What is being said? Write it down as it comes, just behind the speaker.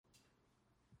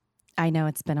I know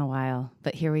it's been a while,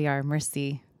 but here we are,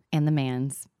 Mercy and the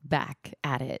Mans, back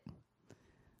at it.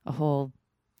 A whole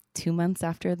 2 months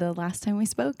after the last time we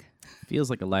spoke. Feels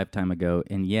like a lifetime ago,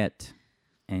 and yet,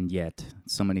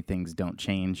 so many things don't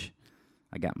change.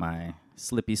 I got my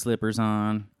slippy slippers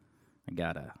on. I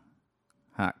got a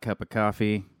hot cup of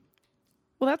coffee.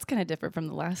 Well, that's kind of different from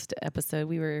the last episode.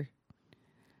 We were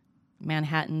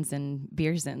Manhattans and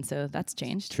beers in, so that's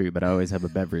changed. True, but I always have a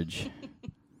beverage.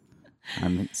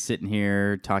 I'm sitting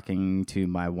here talking to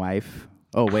my wife.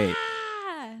 Oh, wait.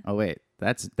 Oh, wait.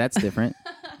 That's different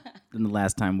than the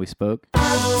last time we spoke.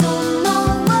 I don't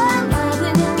know what I'm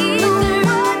doing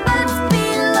either. Let's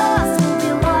be lost, we'll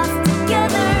be lost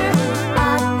together.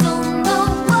 I don't know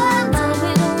what I'm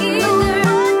doing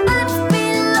either. Let's be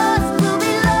lost, we'll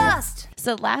be lost.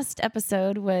 So last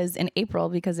episode was in April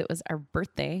because it was our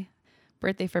birthday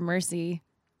for Mercy.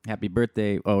 Happy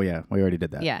birthday. Oh, yeah. We already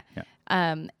did that. Yeah.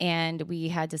 And we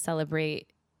had to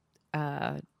celebrate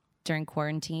during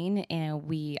quarantine, and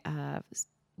we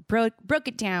broke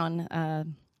it down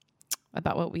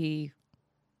about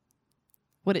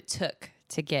what it took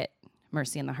to get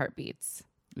Mercy and the Heartbeats.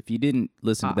 If you didn't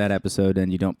listen to that episode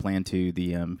and you don't plan to,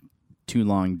 the too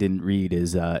long didn't read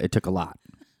is it took a lot.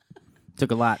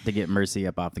 Took a lot to get Mercy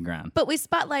up off the ground. But we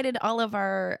spotlighted all of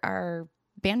our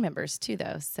band members too,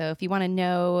 though. So if you want to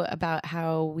know about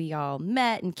how we all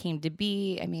met and came to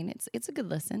be, I mean, it's a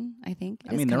good listen, I think.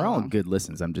 I mean, they're all good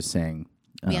listens. I'm just saying.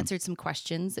 We answered some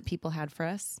questions that people had for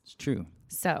us. It's true.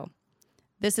 So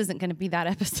this isn't going to be that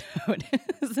episode.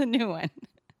 This is a new one.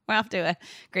 We're off to a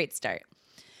great start.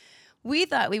 We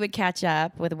thought we would catch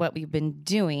up with what we've been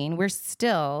doing. We're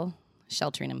still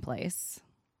sheltering in place.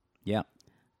 Yeah.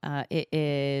 It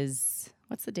is,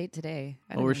 what's the date today?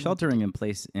 Well, we're sheltering in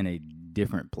place in a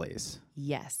different place.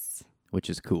 Yes. Which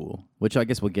is cool. Which I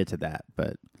guess we'll get to that.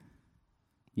 But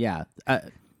yeah.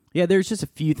 Yeah, there's just a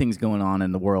few things going on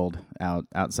in the world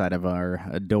outside of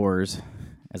our doors,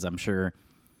 as I'm sure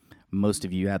most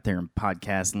of you out there in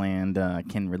podcast land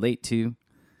can relate to.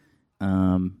 I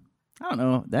don't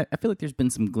know. I feel like there's been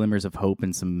some glimmers of hope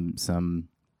and some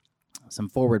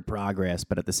forward progress,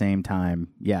 but at the same time,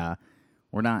 yeah,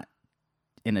 we're not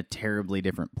in a terribly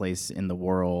different place in the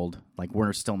world. Like,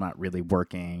 we're still not really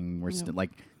working. We're still, like,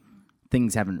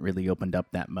 things haven't really opened up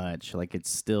that much. Like, it's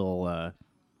still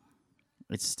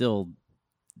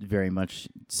very much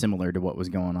similar to what was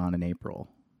going on in April.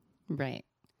 Right.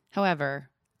 However,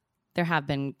 there have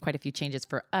been quite a few changes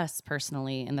for us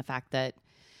personally in the fact that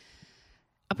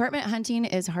apartment hunting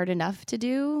is hard enough to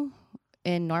do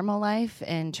in normal life,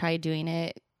 and try doing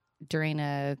it during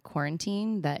a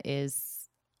quarantine that is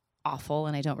awful,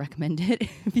 and I don't recommend it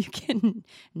if you can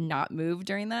not move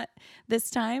during this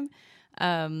time.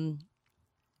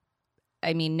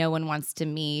 I mean, no one wants to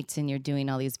meet, and you're doing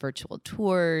all these virtual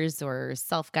tours or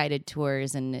self-guided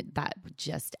tours, and that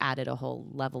just added a whole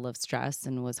level of stress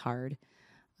and was hard.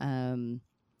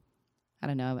 I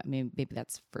don't know. I mean, maybe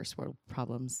that's first world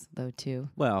problems, though, too.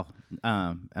 Well,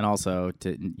 and also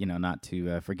to not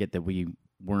to forget that we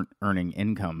weren't earning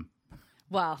income.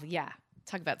 Well, yeah.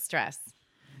 Talk about stress.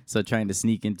 So trying to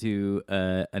sneak into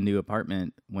a new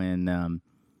apartment when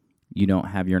you don't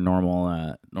have your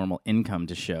normal income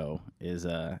to show is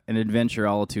an adventure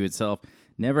all to itself.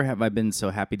 Never have I been so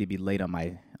happy to be late on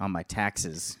my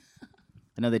taxes.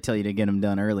 I know they tell you to get them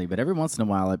done early, but every once in a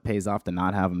while it pays off to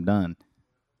not have them done.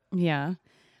 Yeah.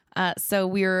 So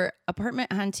we're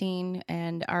apartment hunting,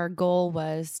 and our goal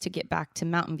was to get back to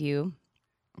Mountain View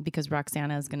because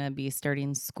Roxana is going to be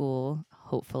starting school.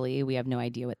 Hopefully, we have no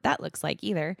idea what that looks like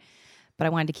either, but I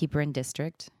wanted to keep her in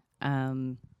district.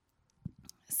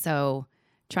 So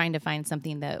trying to find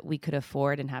something that we could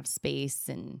afford and have space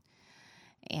and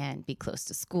be close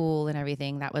to school and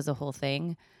everything. That was a whole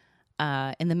thing.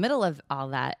 In the middle of all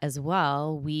that as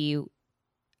well, we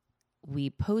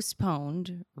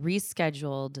postponed,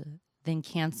 rescheduled, then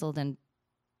canceled and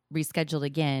rescheduled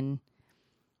again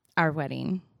our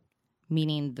wedding,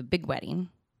 meaning the big wedding.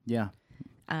 Yeah.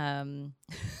 And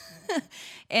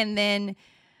then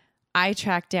I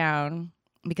tracked down,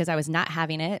 because I was not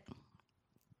having it.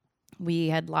 We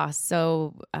had lost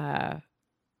so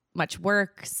much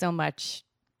work, so much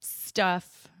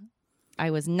stuff.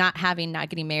 I was not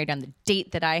getting married on the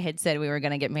date that I had said we were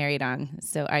going to get married on.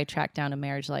 So I tracked down a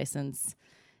marriage license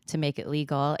to make it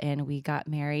legal, and we got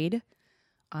married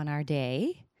on our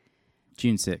day.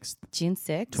 June 6th.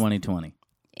 2020.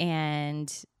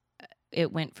 And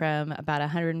it went from about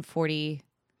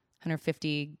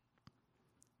 150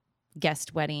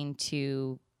 guest wedding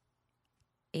to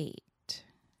 10.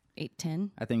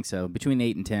 I think so. Between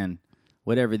 8 and 10.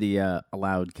 whatever the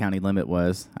allowed county limit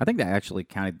was. I think that actually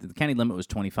the county limit was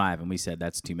 25, and we said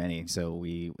that's too many. So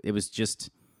it was just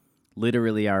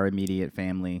literally our immediate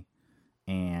family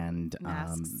and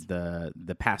Masks.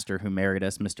 the pastor who married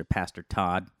us, Mr. Pastor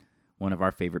Todd, one of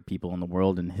our favorite people in the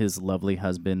world, and his lovely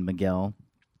husband Miguel.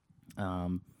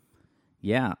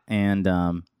 Yeah, and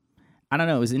I don't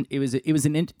know.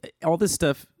 All this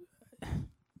stuff.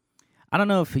 I don't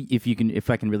know if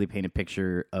I can really paint a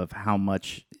picture of how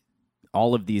much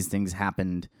all of these things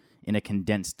happened in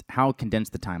how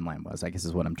condensed the timeline was. I guess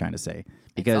is what I'm trying to say.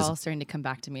 Because it's all starting to come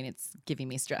back to me, and it's giving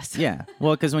me stress. yeah,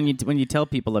 well, because when you tell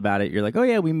people about it, you're like, oh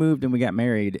yeah, we moved and we got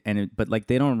married, but like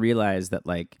they don't realize that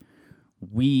like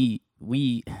we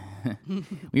we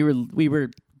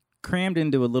were crammed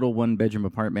into a little 1-bedroom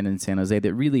apartment in San Jose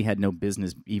that really had no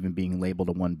business even being labeled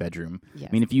a 1-bedroom. Yes.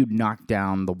 I mean, if you knocked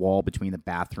down the wall between the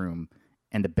bathroom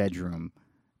and the bedroom,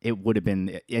 it would have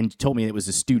been, and told me it was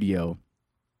a studio,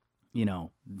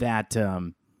 that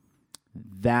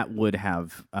would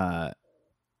have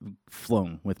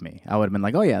flown with me. I would have been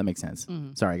like, oh yeah, that makes sense.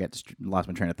 Sorry, I lost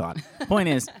my train of thought. Point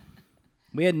is,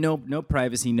 we had no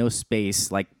privacy, no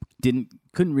space, like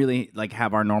couldn't really like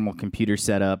have our normal computer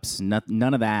setups,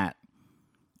 none of that.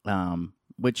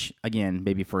 Which again,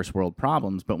 maybe first world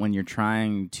problems, but when you're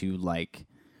trying to like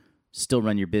still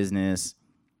run your business,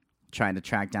 trying to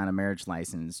track down a marriage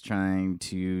license, trying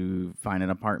to find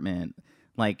an apartment,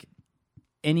 like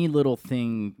any little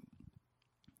thing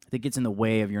that gets in the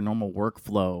way of your normal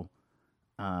workflow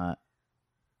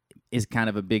is kind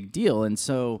of a big deal. And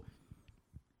so,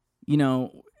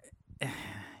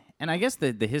 and I guess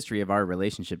the history of our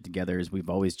relationship together is we've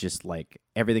always just like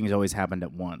everything has always happened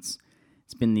at once.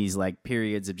 It's been these like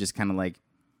periods of just kind of like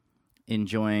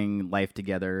enjoying life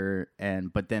together,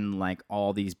 but then like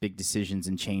all these big decisions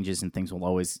and changes and things will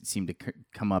always seem to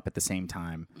come up at the same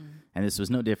time. And this was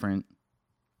no different.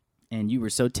 And you were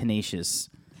so tenacious.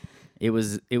 It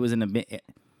was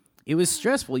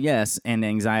stressful, yes, and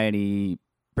anxiety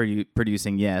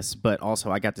producing, yes, but also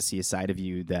I got to see a side of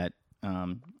you that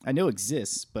I know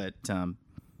exists, but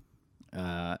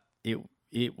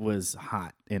it was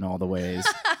hot in all the ways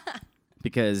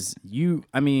because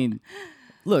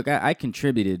look, I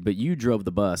contributed, but you drove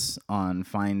the bus on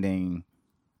finding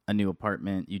a new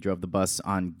apartment. You drove the bus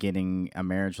on getting a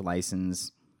marriage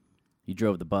license. You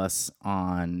drove the bus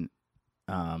on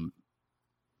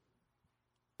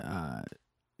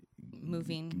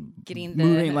moving,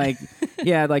 like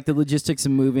like the logistics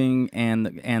of moving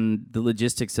and the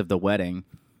logistics of the wedding.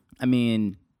 I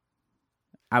mean,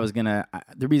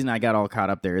 the reason I got all caught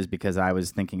up there is because I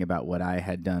was thinking about what I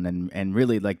had done and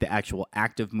really like the actual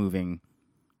act of moving,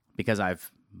 because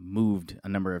I've moved I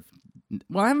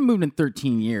haven't moved in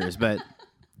 13 years, but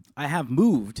I have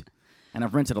moved, and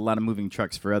I've rented a lot of moving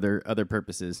trucks for other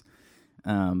purposes.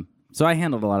 So I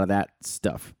handled a lot of that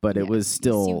stuff, but it was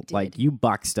still like you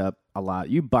boxed up a lot.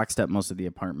 You boxed up most of the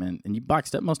apartment, and you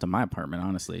boxed up most of my apartment,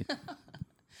 honestly.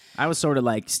 I was sort of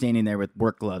like standing there with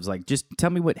work gloves, like, just tell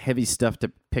me what heavy stuff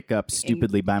to pick up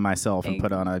stupidly by myself and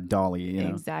put on a dolly, you know?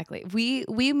 Exactly.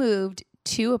 We moved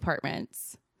 2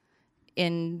 apartments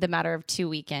in the matter of 2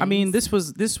 weekends. I mean, this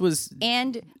was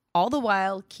and all the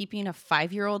while keeping a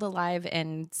 5-year-old alive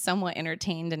and somewhat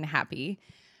entertained and happy,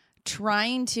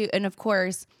 trying to, and of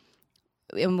course,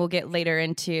 and we'll get later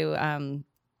into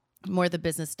more of the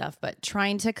business stuff, but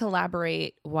trying to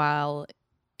collaborate while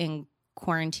in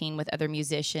quarantine with other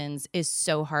musicians is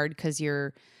so hard because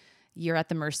you're at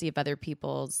the mercy of other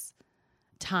people's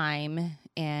time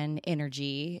and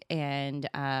energy, and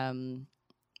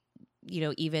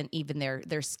even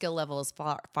their skill level as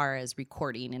far as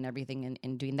recording and everything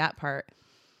and doing that part.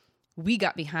 We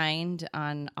got behind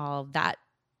on all that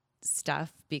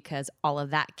stuff because all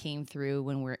of that came through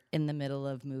when we're in the middle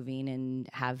of moving and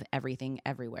have everything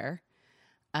everywhere.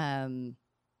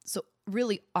 So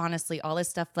really, honestly, all this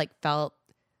stuff like felt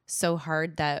so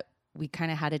hard that we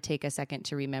kind of had to take a second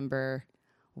to remember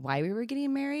why we were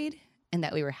getting married and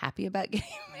that we were happy about getting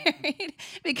married,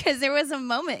 because there was a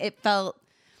moment it felt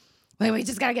like we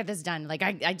just got to get this done. Like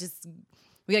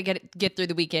we got to get through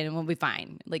the weekend and we'll be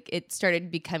fine. Like it started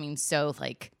becoming so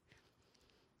like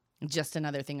just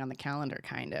another thing on the calendar,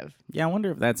 kind of. Yeah, I wonder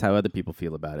if that's how other people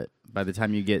feel about it. By the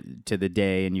time you get to the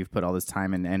day and you've put all this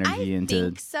time and energy into... I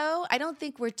think so. I don't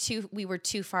think we were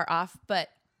too far off, but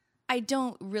I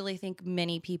don't really think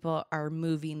many people are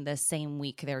moving the same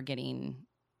week they're getting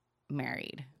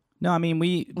married. No, I mean,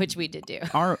 which we did do.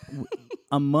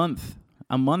 A month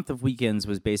of weekends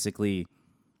was basically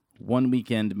one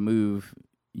weekend move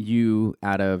you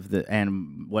out of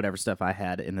and whatever stuff I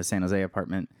had in the San Jose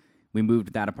apartment. We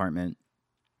moved that apartment.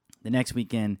 The next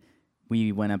weekend,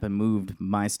 we went up and moved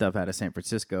my stuff out of San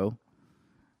Francisco.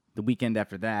 The weekend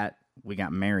after that, we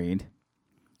got married.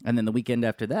 And then the weekend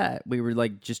after that, we were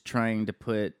like just trying to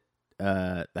put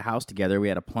the house together. We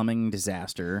had a plumbing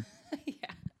disaster.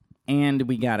 Yeah. And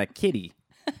we got a kitty,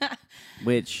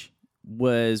 which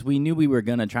was, we knew we were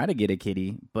going to try to get a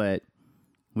kitty, but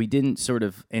we didn't sort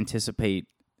of anticipate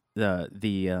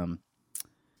the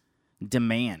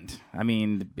demand. I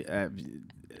mean,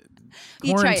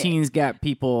 You try it. quarantine's got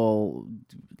people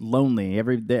lonely.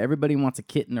 Everybody wants a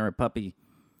kitten or a puppy.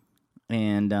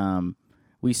 And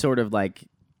we sort of like,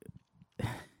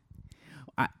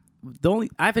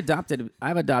 I've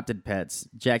adopted pets.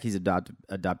 Jackie's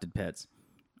adopted pets.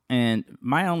 And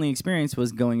my only experience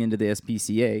was going into the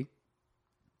SPCA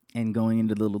and going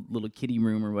into the little kitty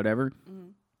room or whatever,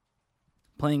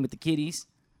 playing with the kitties,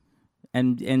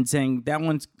 and saying that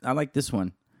one's, I like this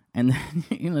one, and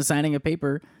then signing a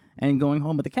paper and going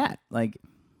home with a cat. Like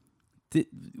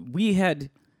we had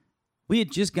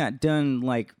just got done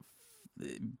like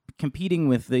competing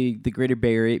with the greater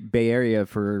Bay Area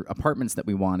for apartments that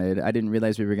we wanted. I didn't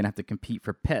realize we were going to have to compete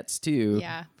for pets too.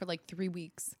 Yeah, for like 3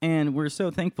 weeks. And we're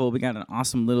so thankful we got an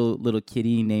awesome little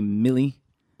kitty named Millie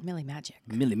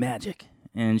Magic.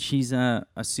 And she's a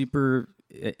super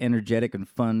energetic and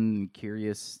fun and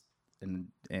curious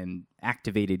and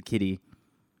activated kitty.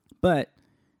 But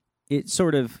it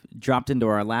sort of dropped into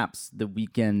our laps the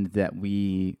weekend that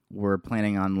we were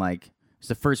planning on, like, it's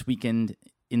the first weekend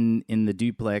in the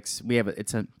duplex. We have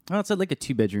it's like a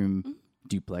 2-bedroom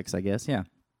duplex, I guess. Yeah.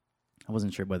 I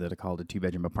wasn't sure whether to call it a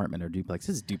 2-bedroom apartment or duplex.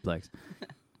 This is duplex.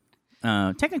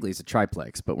 Technically, it's a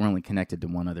triplex, but we're only connected to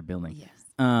one other building. Yes.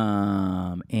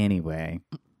 Anyway,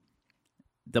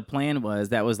 the plan was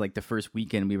that was like the first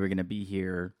weekend we were going to be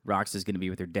here. Rox is going to be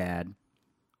with her dad,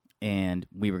 and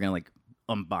we were going to like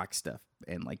unbox stuff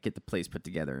and like get the place put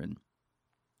together. And,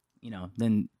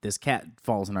 then this cat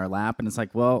falls in our lap, and it's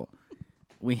like, well,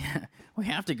 we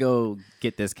have to go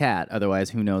get this cat. Otherwise,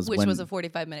 who knows Which when. was a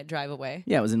 45-minute drive away.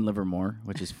 Yeah, it was in Livermore,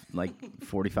 which is like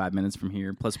 45 minutes from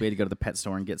here. Plus, we had to go to the pet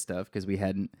store and get stuff because we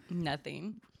hadn't,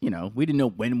 Nothing. we didn't know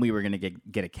when we were going to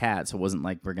get a cat. So it wasn't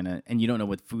like we're going to, and you don't know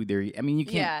what food they're eating. I mean, you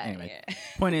can't. Yeah. Anyway, Yeah.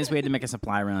 point is we had to make a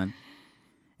supply run.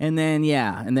 And then,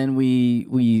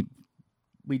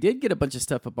 we did get a bunch of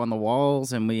stuff up on the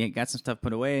walls, and we got some stuff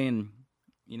put away, and,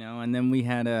 and then we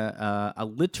had a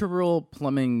literal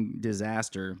plumbing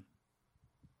disaster.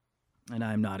 And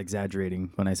I'm not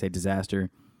exaggerating when I say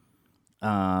disaster.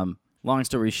 Long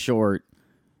story short,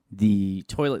 the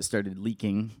toilet started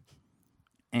leaking,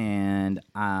 and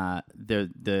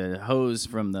the hose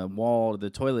from the wall to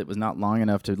the toilet was not long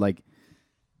enough to like.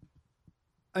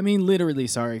 I mean, literally.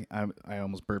 Sorry, I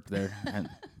almost burped there.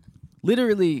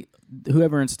 Literally,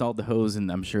 whoever installed the hose,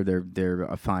 and I'm sure they're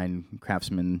a fine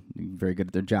craftsman, very good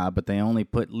at their job, but they only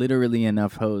put literally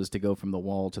enough hose to go from the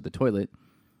wall to the toilet.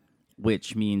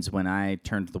 Which means when I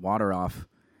turned the water off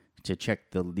to check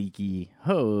the leaky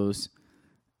hose,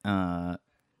 and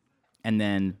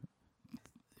then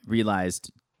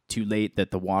realized too late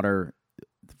that the water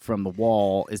from the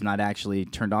wall is not actually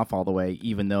turned off all the way,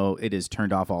 even though it is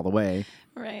turned off all the way.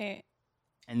 Right.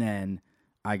 And then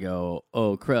I go,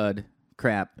 oh, crud,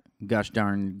 crap, gosh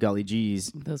darn, golly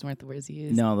geez. Those weren't the words you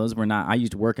used. No, those were not. I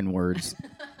used working words.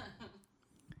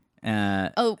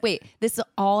 Oh, wait. This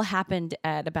all happened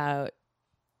at about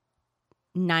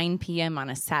 9 p.m. on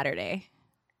a Saturday,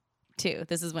 too.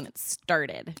 This is when it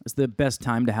started. It's the best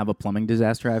time to have a plumbing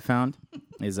disaster I've found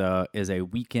is a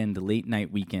weekend, late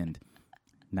night weekend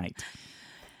night.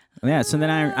 Yeah, so then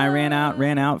I ran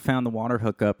out, found the water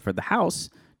hookup for the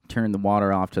house, turned the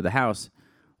water off to the house.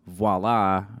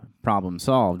 Voila, problem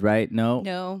solved, right?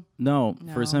 No.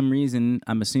 For some reason,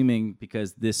 I'm assuming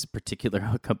because this particular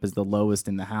hookup is the lowest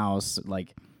in the house,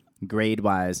 like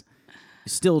grade-wise,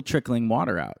 still trickling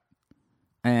water out.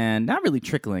 And not really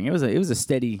trickling. It was a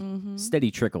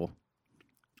steady trickle.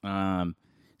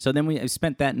 So then we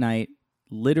spent that night.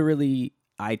 Literally,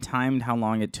 I timed how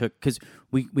long it took because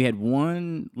we had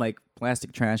one like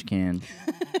plastic trash can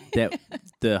that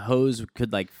the hose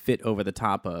could like fit over the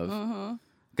top of.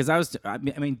 Because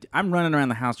I'm running around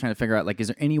the house trying to figure out like, is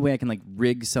there any way I can like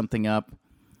rig something up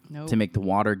to make the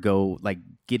water go like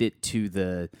get it to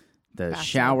the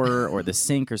shower or the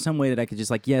sink or some way that I could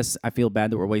just like, yes, I feel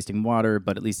bad that we're wasting water,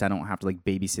 but at least I don't have to like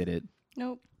babysit it.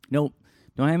 Nope.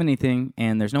 Don't have anything,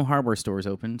 and there's no hardware stores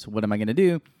open. So what am I going to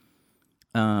do?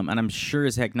 And I'm sure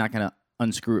as heck not going to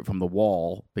unscrew it from the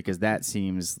wall because that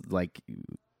seems like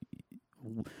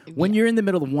when you're in the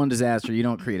middle of one disaster, you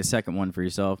don't create a second one for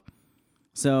yourself.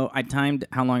 So I timed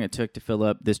how long it took to fill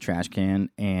up this trash can,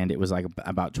 and it was like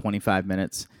about 25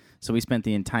 minutes. So we spent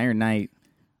the entire night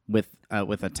with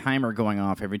a timer going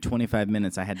off every 25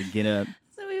 minutes. I had to get up.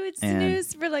 So we would And-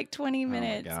 snooze for like 20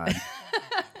 minutes. Oh my God.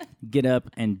 Get up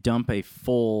and dump a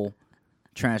full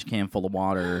trash can full of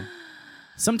water,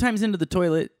 sometimes into the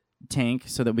toilet tank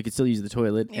so that we could still use the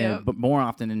toilet, Yep. but more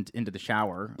often into the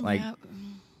shower. Yep.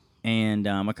 And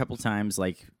a couple times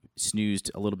like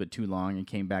snoozed a little bit too long and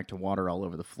came back to water all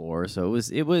over the floor. So it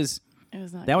was It was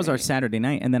not that was our great. Saturday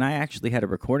night, and then I actually had a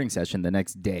recording session the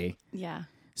next day. Yeah.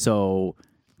 So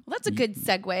Well, that's a good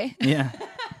segue. yeah.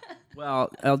 Well,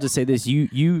 I'll just say this: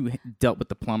 you dealt with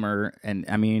the plumber, and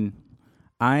I mean,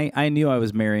 I knew I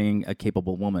was marrying a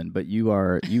capable woman, but you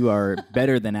are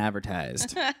better than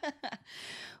advertised.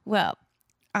 Well,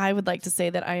 I would like to say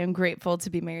that I am grateful to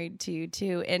be married to you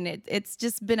too. And it's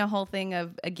just been a whole thing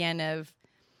of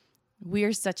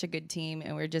we're such a good team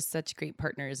and we're just such great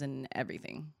partners in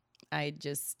everything. I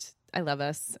love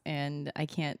us and I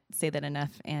can't say that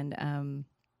enough. And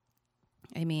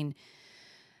I mean,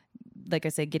 like I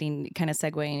said, getting kind of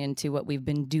segueing into what we've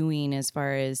been doing as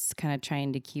far as kind of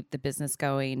trying to keep the business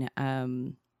going.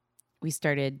 We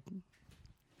started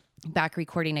back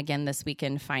recording again this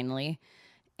weekend finally.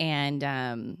 And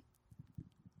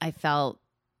I felt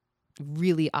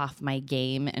really off my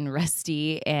game and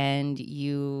rusty. And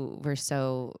you were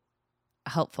so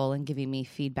helpful in giving me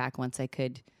feedback once I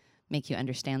could make you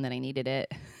understand that I needed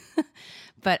it.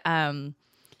 But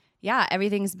yeah,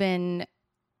 everything's been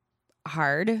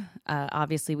hard.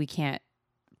 Obviously, we can't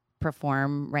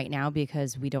perform right now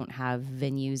because we don't have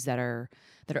venues that are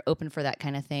open for that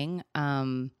kind of thing.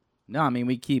 No, I mean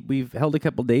we've held a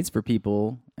couple dates for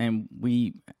people, and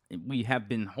we have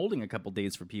been holding a couple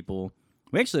dates for people.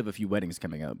 We actually have a few weddings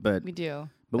coming up, but We do.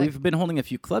 But we've been holding a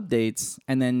few club dates,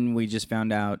 and then we just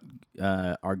found out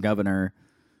our governor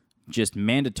just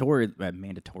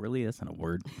mandatorily, that's not a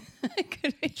word,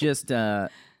 just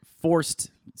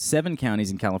forced 7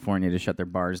 counties in California to shut their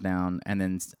bars down, and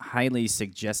then highly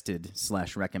suggested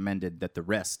 / recommended that the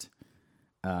rest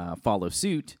follow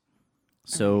suit.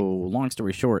 So, long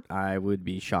story short, I would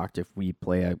be shocked if we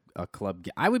play a club.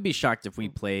 I would be shocked if we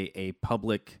play a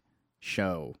public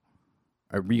show,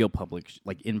 a real public,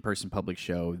 like in-person public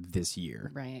show this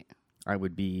year. Right. I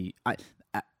would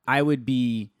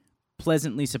be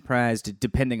pleasantly surprised,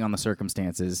 depending on the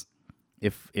circumstances,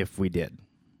 if we did.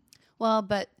 Well,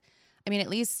 but I mean, at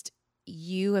least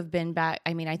you have been back.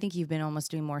 I mean, I think you've been almost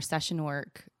doing more session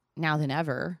work now than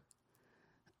ever,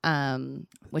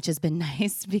 which has been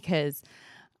nice because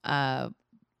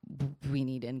we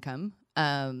need income.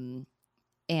 And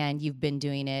you've been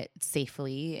doing it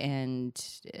safely and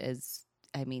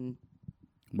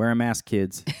Wear a mask,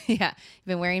 kids. yeah, you've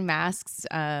been wearing masks,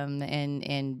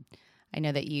 and I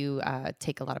know that you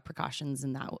take a lot of precautions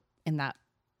in that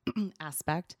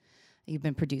aspect. You've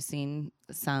been producing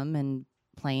some and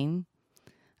playing.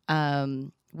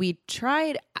 We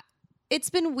tried. It's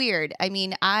been weird. I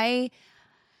mean,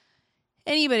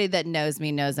 anybody that knows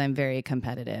me knows I'm very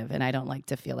competitive, and I don't like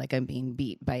to feel like I'm being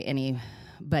beat by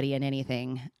anybody in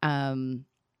anything.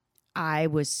 I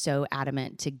was so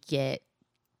adamant to get,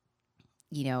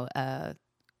 a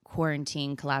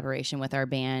quarantine collaboration with our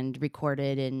band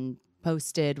recorded and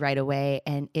posted right away,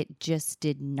 and it just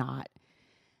did not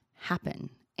happen.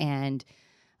 And I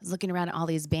was looking around at all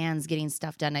these bands getting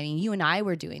stuff done. I mean, you and I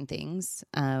were doing things.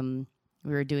 We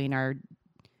were doing our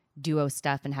duo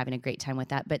stuff and having a great time with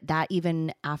that. But that,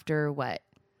 even after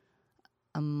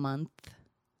a month,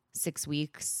 6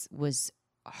 weeks, was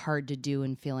hard to do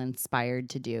and feel inspired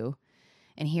to do.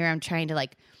 And here I'm trying to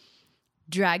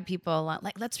drag people along,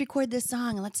 let's record this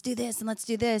song and let's do this and let's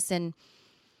do this, and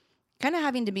kind of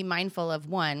having to be mindful of,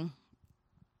 one,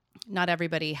 not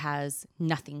everybody has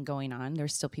nothing going on.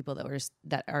 There's still people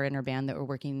that are in our band that were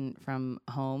working from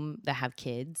home, that have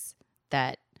kids,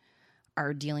 that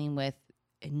are dealing with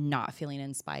not feeling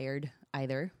inspired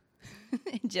either.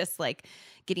 Just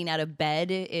getting out of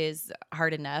bed is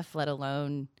hard enough, let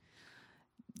alone,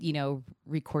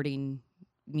 recording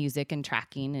music and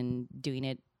tracking and doing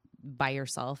it by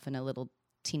yourself in a little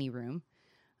teeny room.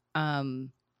 So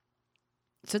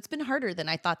it's been harder than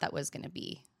I thought that was going to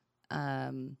be.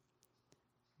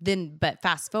 But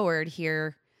fast forward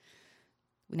here,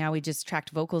 now we just tracked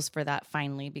vocals for that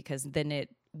finally, because then it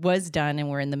was done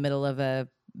and we're in the middle of a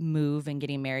move and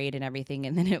getting married and everything.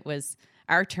 And then it was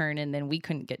our turn and then we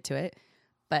couldn't get to it.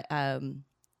 But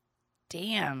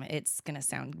damn, it's going to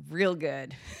sound real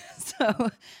good. So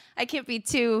I can't be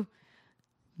too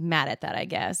mad at that, I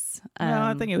guess. No,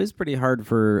 I think it was pretty hard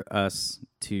for us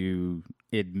to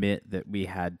admit that we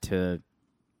had to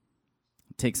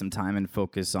take some time and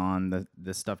focus on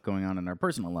the stuff going on in our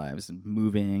personal lives, and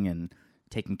moving and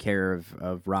taking care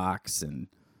of rocks and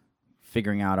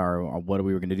figuring out our what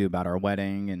we were going to do about our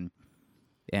wedding,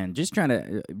 and just trying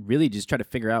to really just try to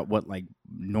figure out what like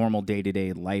normal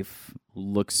day-to-day life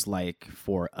looks like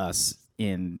for us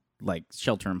in like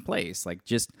shelter in place. Like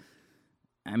just,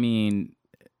 I mean,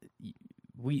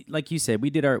 we, like you said, we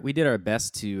did our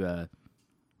best to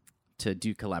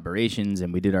do collaborations,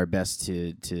 and we did our best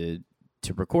to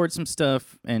record some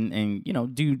stuff and you know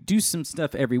do some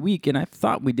stuff every week. And I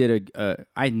thought we did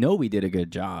I know we did a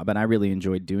good job, and I really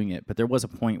enjoyed doing it. But there was a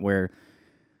point where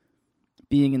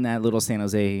being in that little San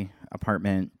Jose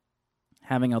apartment,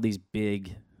 having all these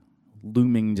big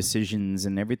looming decisions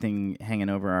and everything hanging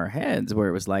over our heads, where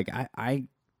it was like I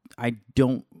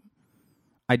don't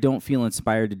feel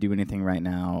inspired to do anything right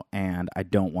now, and I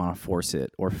don't want to force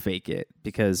it or fake it,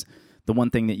 because the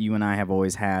one thing that you and I have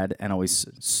always had and always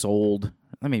sold,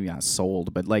 maybe not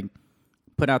sold, but like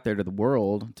put out there to the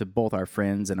world, to both our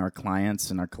friends and our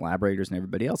clients and our collaborators and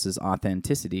everybody else, is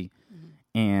authenticity.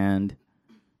 And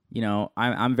you know,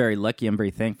 I'm very lucky. I'm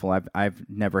very thankful. I've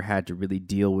never had to really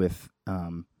deal with,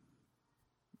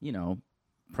 you know,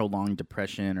 prolonged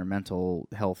depression or mental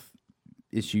health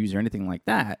issues or anything like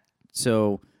that.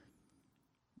 So,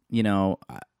 you know,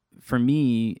 for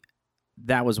me,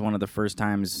 that was one of the first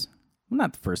times. Well,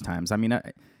 not the first times. I mean, I'm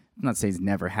not saying it's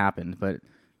never happened, but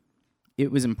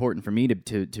it was important for me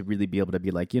to really be able to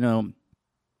be like, you know,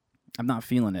 I'm not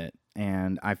feeling it.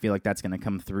 And I feel like that's going to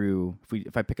come through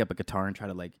if I pick up a guitar and try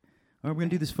to like, oh, we're going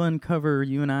to do this fun cover,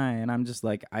 you and I. And I'm just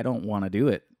like, I don't want to do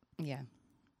it. Yeah.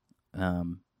 That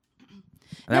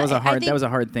No, was I a hard. think- That was a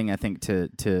hard thing, I think,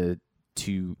 to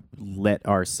let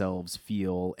ourselves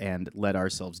feel and let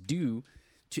ourselves do,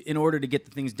 in order to get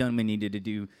the things done we needed to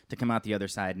do to come out the other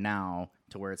side now,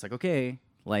 to where it's like, okay,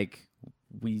 like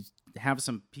we have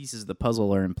some pieces of the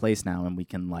puzzle are in place now, and we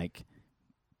can like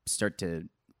start to,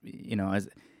 you know,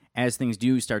 as things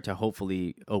do start to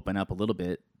hopefully open up a little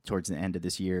bit towards the end of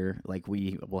this year, like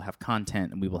we will have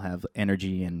content and we will have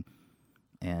energy and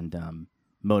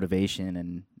motivation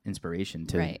and inspiration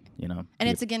to, Right. you know. And be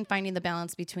it's again finding the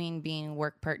balance between being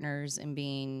work partners and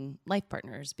being life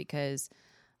partners, because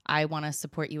I want to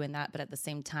support you in that, but at the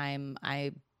same time,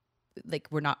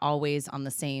 we're not always on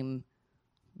the same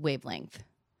wavelength,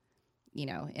 you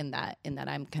know, in that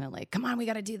I'm kind of like, come on, we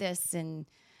got to do this. And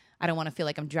I don't want to feel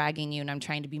like I'm dragging you, and I'm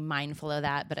trying to be mindful of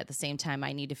that. But at the same time,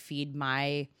 I need to feed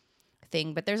my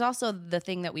thing. But there's also the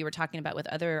thing that we were talking about with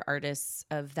other artists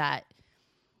of that.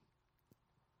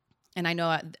 And I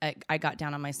know I got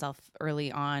down on myself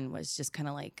early on, was just kind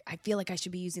of like, I feel like I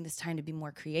should be using this time to be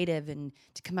more creative and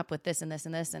to come up with this and this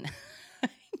and this. And I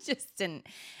just didn't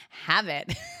have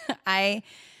it. I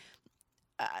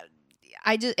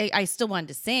still wanted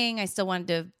to sing. I still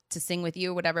wanted to sing with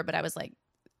you or whatever. But I was like,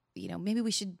 you know, maybe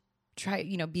we should try,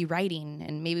 you know, be writing,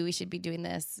 and maybe we should be doing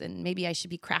this, and maybe I should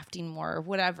be crafting more or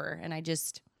whatever. And I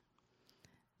just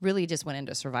really just went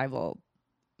into survival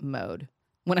mode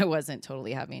when I wasn't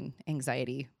totally having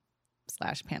anxiety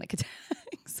 / panic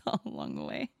attacks all along the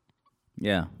way.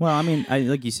 Yeah. Well, I mean,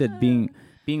 like you said, being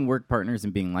work partners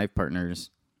and being life partners,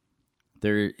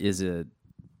 there isn't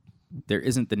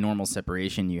the normal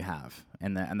separation you have.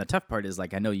 And the tough part is,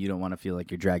 like, I know you don't want to feel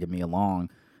like you're dragging me along,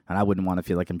 and I wouldn't want to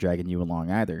feel like I'm dragging you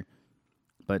along either.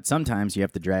 But sometimes you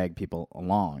have to drag people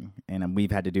along, and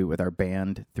we've had to do it with our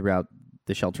band throughout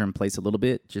the shelter in place a little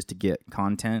bit, just to get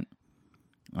content,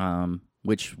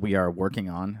 which we are working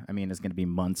on. I mean, it's going to be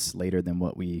months later than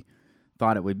what we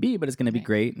thought it would be, but it's going to be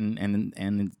great, and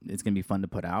it's going to be fun to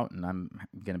put out, and I'm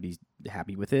going to be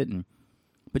happy with it.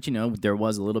 But you know, there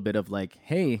was a little bit of like,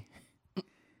 hey,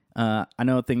 I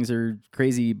know things are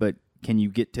crazy, but can you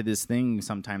get to this thing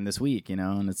sometime this week? You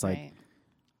know, and it's like, Right.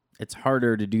 it's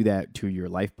harder to do that to your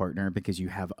life partner because you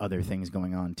have other things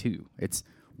going on too. It's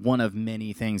one of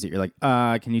many things that you're like,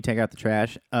 can you take out the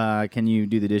trash? Can you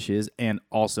do the dishes? And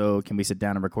also, can we sit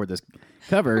down and record this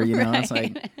cover? You know, it's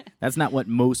like, that's not what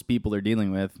most people are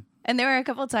dealing with. And there were a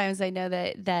couple times I know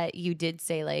that you did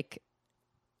say, like,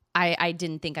 I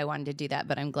didn't think I wanted to do that,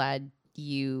 but I'm glad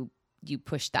you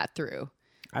pushed that through.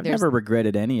 I've There's- never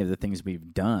regretted any of the things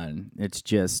we've done. It's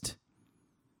just,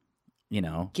 you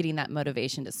know, Getting that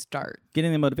motivation to start.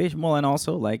 getting the motivation. Well, and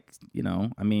also, like, you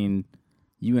know, I mean,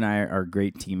 you and I are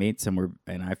great teammates, and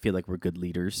I feel like we're good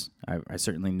leaders. I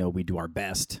certainly know we do our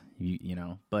best, you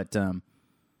know, but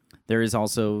there is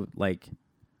also, like,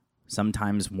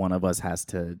 sometimes one of us has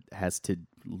to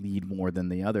lead more than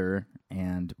the other,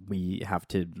 and we have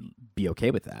to be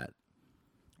okay with that,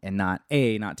 and not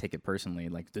take it personally,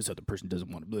 like this other person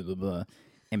doesn't want to blah blah blah,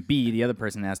 and B, the other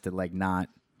person has to, like, not,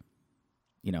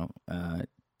 you know,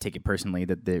 take it personally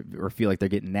that they, or feel like they're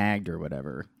getting nagged or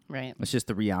whatever. Right. It's just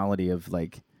the reality of,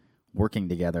 like, working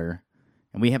together.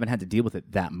 and we haven't had to deal with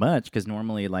it that much because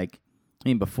normally, like, I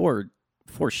mean, before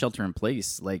shelter in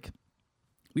place, like,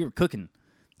 we were cooking,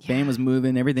 band was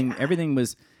moving, everything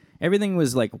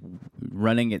was like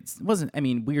running. It wasn't. I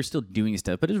mean, we were still doing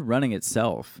stuff, but it was running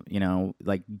itself. You know,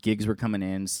 like gigs were coming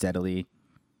in steadily,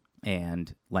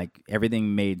 and like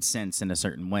everything made sense in a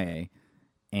certain way.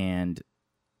 And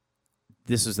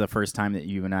this was the first time that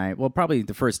you and I, well, probably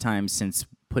the first time since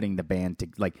putting the band to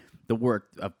like the work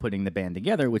of putting the band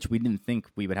together, which we didn't think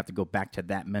we would have to go back to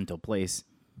that mental place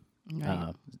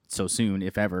so soon,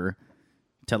 if ever,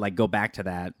 to like go back to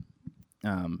that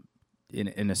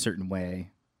in a certain way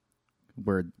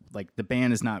where like the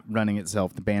band is not running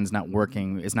itself, the band's not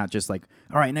working. It's not just like,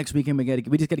 all right, next weekend we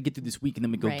just got to get through this week and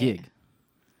then we go gig.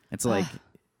 It's like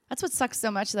that's what sucks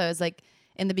so much though, is like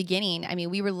in the beginning, I mean,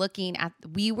 we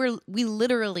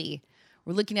literally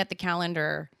were looking at the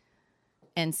calendar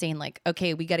and saying like,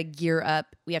 okay, we got to gear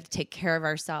up. We have to take care of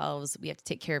ourselves. We have to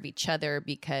take care of each other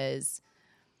because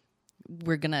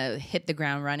we're going to hit the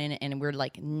ground running, and we're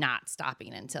like not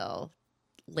stopping until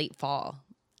late fall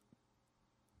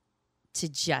to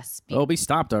just be. Oh, we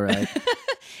stopped. All right.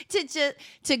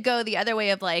 to go the other way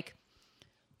of like,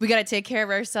 we got to take care of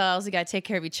ourselves. We got to take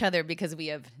care of each other because we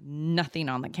have nothing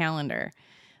on the calendar.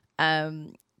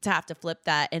 To have to flip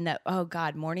that, and that, oh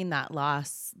God, mourning that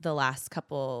loss the last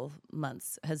couple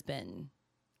months has been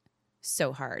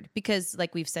so hard because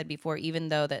like we've said before, even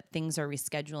though that things are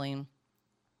rescheduling,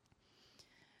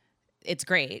 it's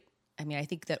great. I mean, I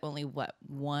think that only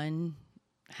one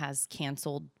has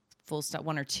canceled full stop,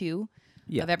 one or two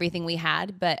of everything we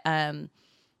had. But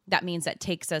that means that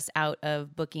takes us out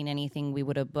of booking anything we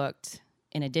would have booked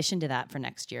in addition to that for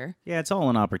next year. Yeah, it's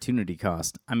all an opportunity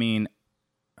cost. I mean,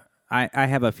 I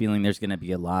have a feeling there's going to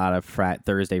be a lot of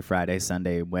Thursday, Friday,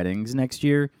 Sunday weddings next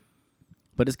year,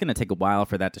 but it's going to take a while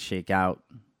for that to shake out.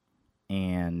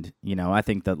 And, you know, I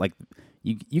think that like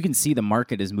you can see the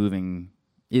market is moving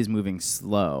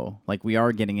slow. Like we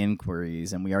are getting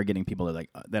inquiries and we are getting people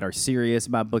that are serious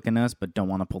about booking us but don't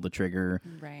want to pull the trigger.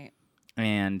 Right.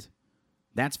 And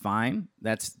that's fine.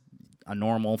 That's a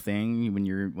normal thing when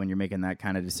you're making that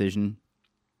kind of decision.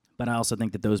 But I also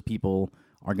think that those people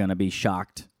are going to be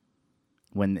shocked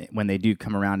when they do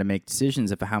come around to make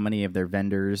decisions of how many of their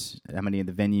vendors, how many of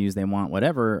the venues they want,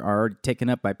 whatever, are taken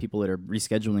up by people that are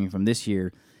rescheduling from this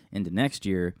year into next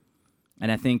year.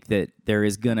 And I think that there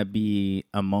is going to be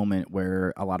a moment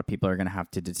where a lot of people are going to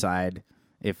have to decide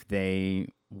if they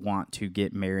want to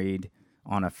get married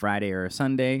on a Friday or a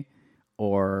Sunday,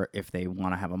 or if they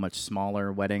want to have a much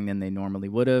smaller wedding than they normally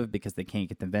would have because they can't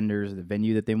get the vendors or the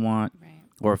venue that they want, Right.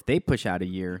 or if they push out a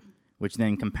year, which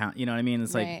then compound, you know what I mean?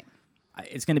 It's like,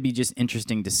 it's going to be just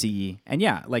interesting to see. And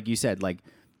yeah, like you said, like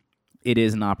it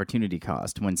is an opportunity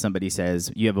cost when somebody says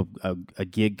you have a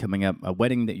gig coming up, a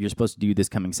wedding that you're supposed to do this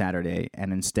coming Saturday,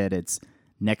 and instead it's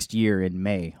next year in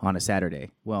May on a Saturday.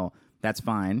 Well, that's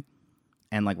fine.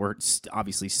 And like we're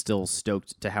obviously still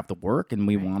stoked to have the work, and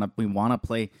we want to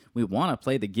play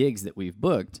the gigs that we've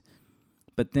booked.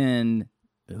 But then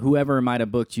whoever might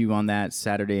have booked you on that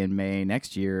Saturday in May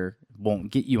next year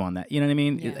won't get you on that. You know what I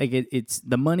mean? Yeah. It's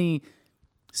the money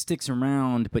sticks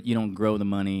around, but you don't grow the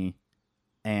money.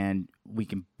 And we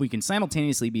can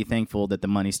simultaneously be thankful that the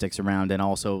money sticks around, and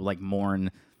also like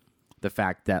mourn the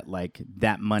fact that like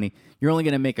that money, you're only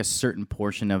going to make a certain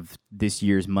portion of this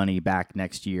year's money back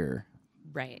next year.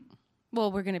 Right.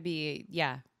 Well, we're going to be,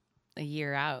 a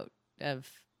year out of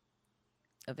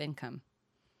income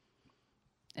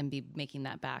and be making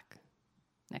that back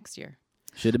next year.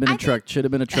 Should have been a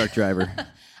truck driver.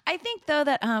 I think though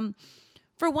that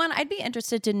for one, I'd be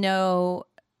interested to know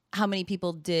how many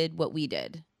people did what we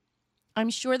did. I'm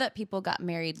sure that people got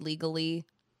married legally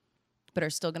but are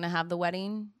still going to have the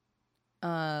wedding.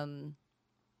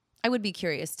 I would be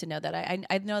curious to know that.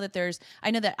 I know that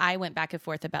I know that I went back and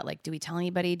forth about like, do we tell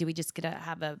anybody? Do we just get to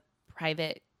have a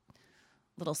private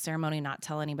little ceremony, not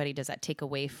tell anybody? Does that take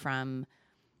away from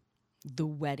the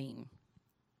wedding?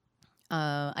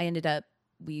 I ended up,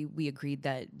 we agreed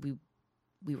that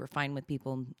we were fine with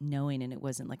people knowing, and it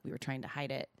wasn't like we were trying to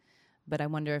hide it. But I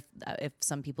wonder if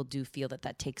some people do feel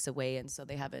that takes away, and so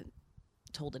they haven't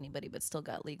told anybody but still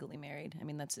got legally married. I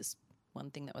mean, that's just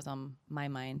one thing that was on my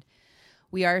mind.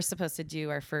 We are supposed to do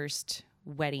our first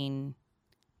wedding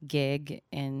gig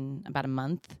in about a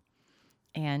month.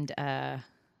 And I'm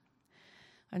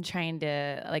trying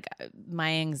to, like, my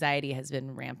anxiety has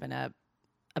been ramping up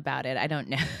about it. I don't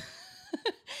know.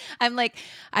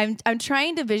 I'm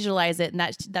trying to visualize it, and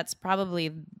that's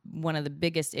probably one of the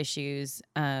biggest issues.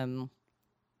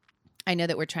 I know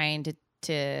that we're trying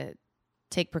to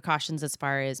take precautions as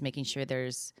far as making sure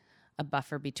there's a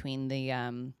buffer between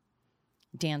the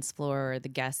dance floor, the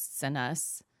guests and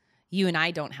us. You and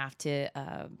I don't have to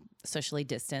socially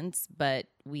distance, but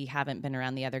we haven't been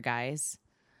around the other guys.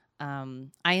 I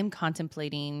am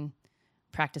contemplating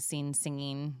practicing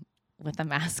singing with a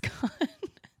mask on.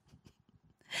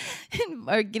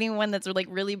 Or getting one that's like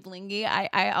really blingy.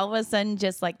 I all of a sudden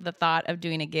just like the thought of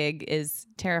doing a gig is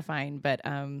terrifying, but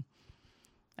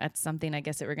that's something I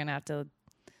guess that we're gonna have to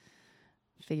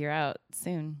figure out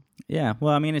soon. Yeah,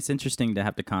 well, I mean, it's interesting to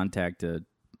have to contact a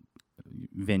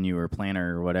venue or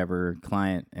planner or whatever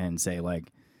client and say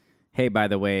like, hey, by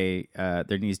the way,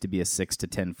 there needs to be a 6 to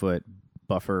 10 foot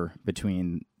buffer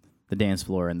between the dance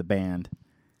floor and the band.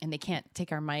 And they can't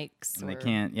take our mics. And they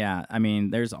can't, yeah. I mean,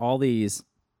 there's all these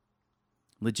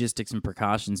logistics and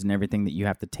precautions and everything that you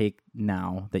have to take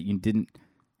now that you didn't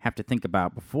have to think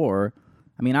about before.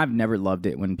 I mean, I've never loved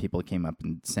it when people came up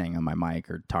and sang on my mic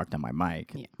or talked on my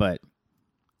mic. Yeah. But,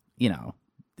 you know,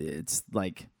 it's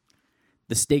like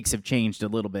the stakes have changed a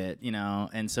little bit, you know,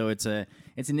 and so it's an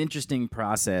interesting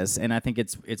process, and I think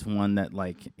it's one that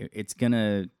like it's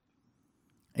gonna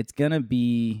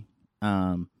be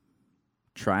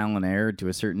trial and error to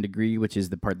a certain degree, which is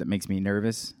the part that makes me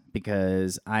nervous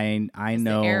because I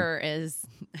know the error is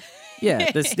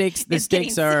yeah, the stakes It's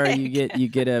stakes getting are sick. you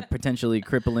get a potentially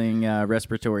crippling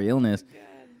respiratory illness.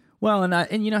 Well,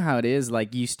 and you know how it is.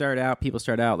 Like people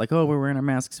start out like, oh, we're wearing our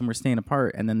masks and we're staying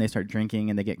apart, and then they start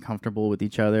drinking and they get comfortable with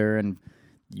each other, and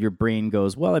your brain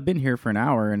goes, well, I've been here for an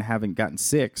hour and haven't gotten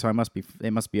sick, so it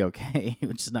must be okay,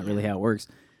 which is not really how it works.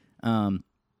 And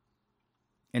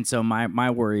so my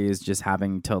worry is just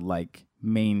having to like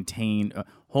maintain,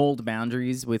 hold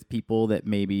boundaries with people that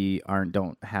maybe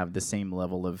don't have the same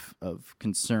level of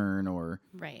concern or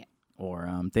right.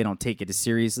 or they don't take it as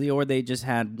seriously, or they just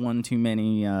had one too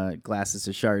many glasses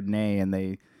of Chardonnay, and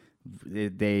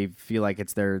they feel like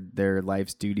it's their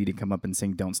life's duty to come up and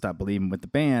sing "Don't Stop Believing" with the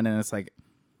band, and it's like,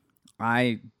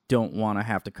 I don't want to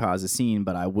have to cause a scene,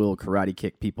 but I will karate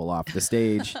kick people off the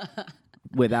stage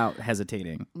without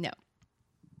hesitating. No.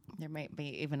 There might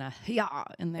be even a yeah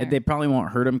in there. They probably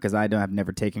won't hurt them because I've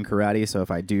never taken karate, so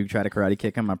if I do try to karate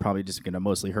kick them, I'm probably just going to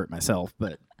mostly hurt myself,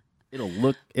 but it'll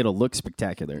look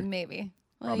spectacular. Maybe.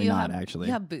 Well, Probably you'll not, have, actually.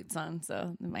 You have boots on,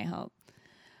 so it might help.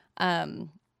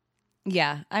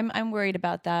 Yeah, I'm worried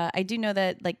about that. I do know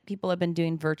that like people have been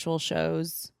doing virtual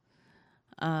shows.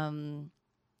 I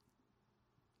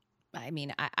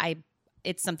mean, I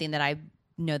it's something that I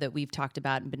know that we've talked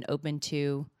about and been open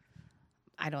to.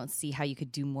 I don't see how you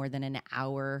could do more than an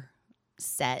hour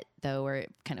set though, or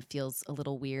it kind of feels a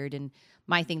little weird. And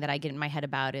my thing that I get in my head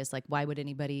about is like, why would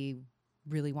anybody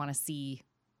really want to see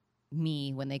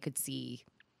me when they could see,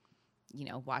 you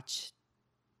know, watch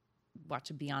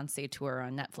a Beyonce tour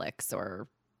on Netflix or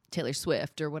Taylor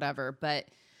Swift or whatever. But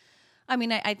I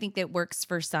mean, I think that works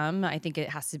for some. I think it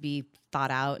has to be thought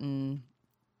out and,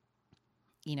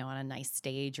 you know, on a nice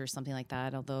stage or something like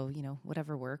that. Although, you know,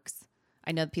 whatever works.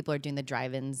 I know people are doing the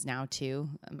drive-ins now too.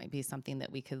 That might be something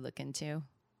that we could look into.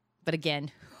 But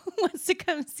again, who wants to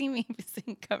come see me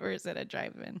sing covers at a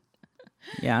drive-in?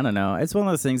 Yeah, I don't know. It's one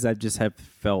of those things I just have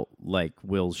felt like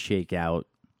will shake out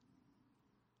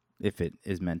if it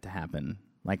is meant to happen.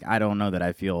 Like, I don't know that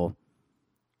I feel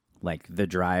like the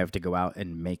drive to go out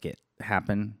and make it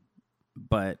happen.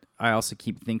 But I also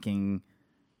keep thinking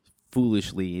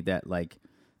foolishly that, like,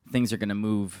 things are going to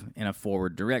move in a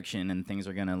forward direction and things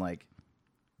are going to, like,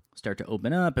 start to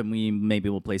open up, and maybe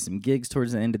we'll play some gigs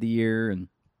towards the end of the year. And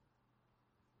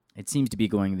it seems to be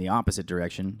going the opposite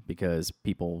direction because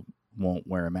people won't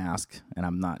wear a mask, and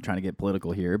I'm not trying to get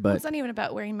political here, but Well, it's not even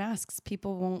about wearing masks.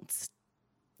 People won't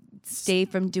stay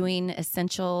from doing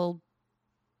essential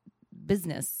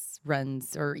business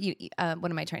runs or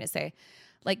what am I trying to say?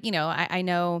 Like, you know, I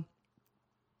know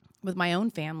with my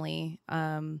own family,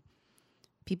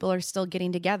 people are still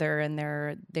getting together and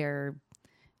they're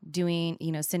doing,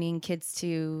 you know, sending kids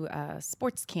to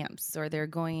sports camps, or they're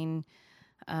going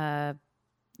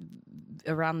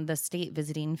around the state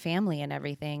visiting family and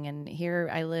everything. And here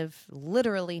I live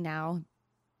literally now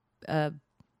a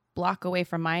block away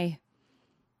from my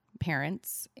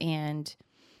parents, and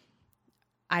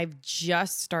I've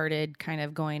just started kind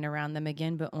of going around them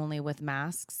again, but only with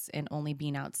masks and only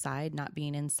being outside, not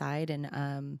being inside.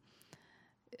 And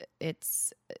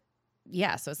it's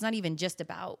so it's not even just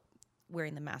about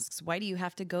wearing the masks. Why do you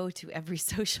have to go to every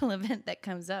social event that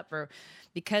comes up? Or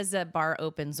because a bar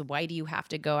opens, why do you have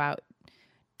to go out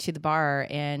to the bar?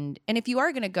 And if you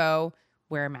are going to go,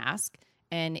 wear a mask.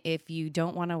 And if you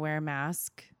don't want to wear a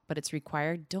mask, but it's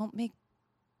required, don't make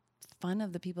fun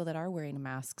of the people that are wearing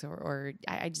masks. Or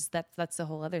I just, that's a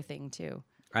whole other thing too.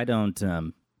 I don't, I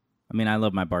mean, I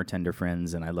love my bartender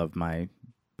friends and I love my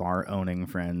bar owning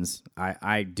friends.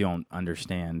 I don't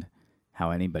understand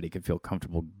how anybody could feel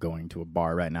comfortable going to a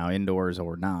bar right now, indoors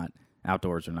or not,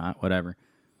 outdoors or not, whatever.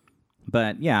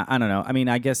 But yeah, I don't know. I mean,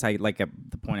 I guess the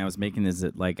point I was making is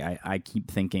that like I keep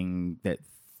thinking that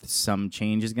some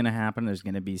change is going to happen. There's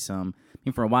going to be some. I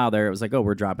mean, for a while there, it was like, oh,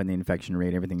 we're dropping the infection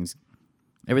rate. Everything's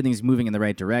moving in the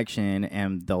right direction,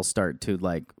 and we'll start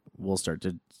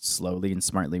to slowly and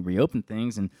smartly reopen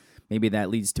things, and maybe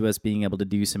that leads to us being able to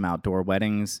do some outdoor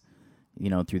weddings,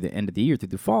 through the end of the year, through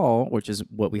the fall, which is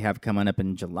what we have coming up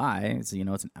in July. So,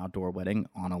 it's an outdoor wedding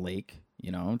on a lake.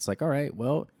 It's like, all right,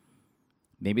 well,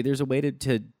 maybe there's a way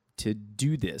to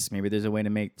do this. Maybe there's a way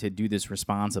to do this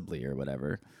responsibly or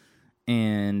whatever.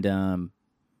 And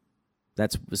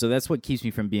that's what keeps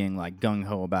me from being like gung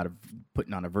ho about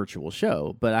putting on a virtual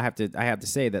show. But I have to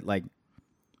say that like,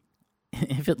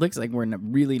 if it looks like we're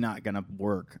really not gonna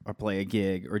work or play a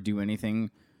gig or do anything,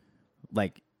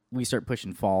 like we start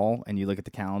pushing fall and you look at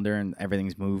the calendar and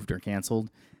everything's moved or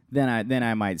canceled, then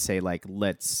I might say like,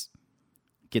 let's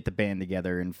get the band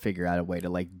together and figure out a way to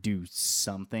like do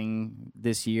something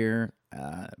this year.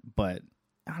 But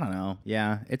I don't know.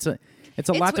 Yeah, it's a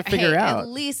lot to figure out. At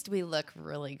least we look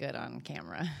really good on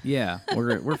camera. Yeah,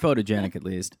 we're photogenic at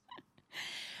least.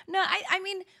 No, I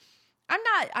mean,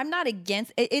 I'm not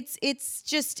against it.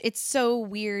 It's so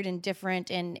weird and different,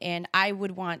 and I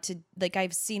would want to, like,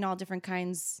 I've seen all different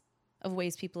kinds of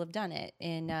ways people have done it,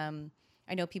 and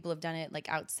I know people have done it like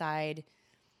outside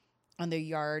on their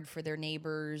yard for their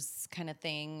neighbors kind of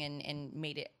thing, and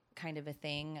made it kind of a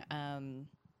thing.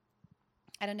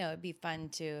 I don't know. It'd be fun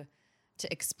to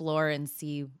explore and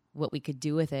see what we could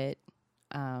do with it.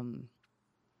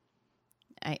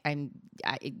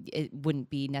 It wouldn't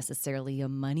be necessarily a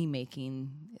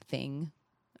money-making thing,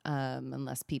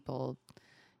 unless people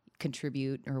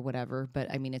contribute or whatever.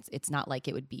 But I mean, it's not like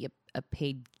it would be a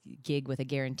paid gig with a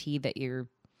guarantee that you're,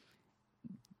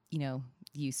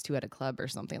 used to at a club or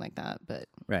something like that. But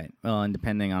right. Well, and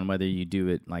depending on whether you do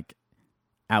it like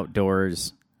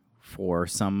outdoors for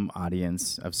some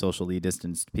audience of socially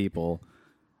distanced people,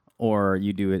 or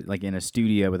you do it like in a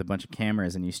studio with a bunch of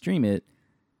cameras and you stream it,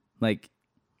 like,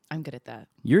 I'm good at that.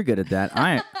 You're good at that.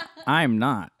 I'm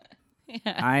not.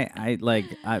 Yeah.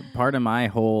 Part of my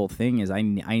whole thing is I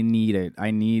need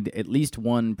at least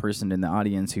one person in the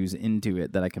audience who's into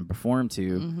it that I can perform to.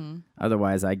 Mm-hmm.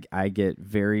 Otherwise, I get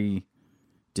very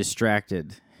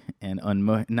distracted and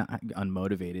not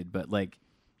unmotivated, but like,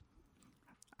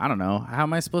 I don't know. How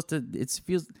am I supposed to?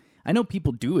 I know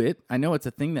people do it. I know it's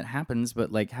a thing that happens,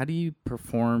 but like, how do you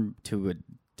perform to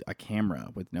a camera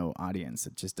with no audience?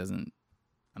 It just doesn't.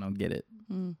 I don't get it.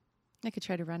 I could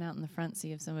try to run out in the front,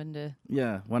 see if someone to.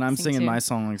 Yeah, when I'm singing to. my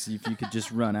songs, if you could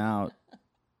just run out.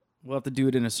 We'll have to do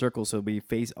it in a circle so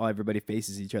everybody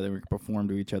faces each other. We can perform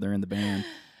to each other in the band.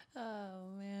 Oh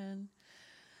man.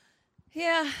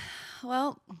 Yeah.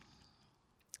 Well,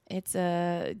 it's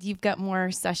you've got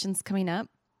more sessions coming up.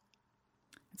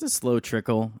 It's a slow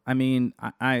trickle. I mean,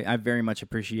 I very much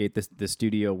appreciate the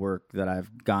studio work that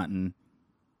I've gotten.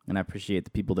 And I appreciate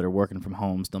the people that are working from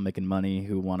home, still making money,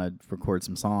 who want to record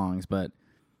some songs. But,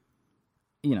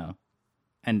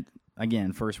 and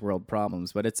again, first world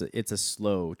problems. But it's a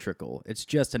slow trickle. It's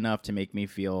just enough to make me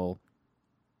feel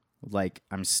like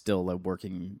I'm still a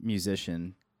working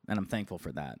musician, and I'm thankful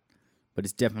for that. But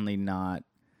it's definitely not,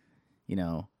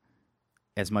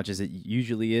 as much as it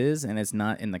usually is, and it's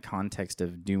not in the context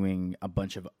of doing a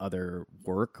bunch of other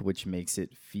work, which makes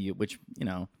it feel,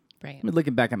 Right. I mean,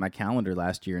 looking back at my calendar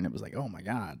last year, and it was like, oh my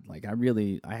God, like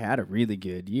I had a really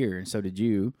good year, and so did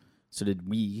you, so did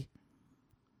we,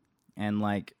 and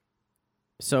like,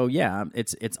 so yeah,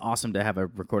 it's awesome to have a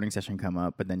recording session come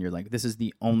up, but then you're like, this is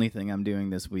the only thing I'm doing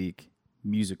this week,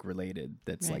 music related,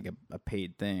 that's right. like a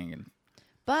paid thing, and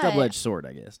but double-edged sword,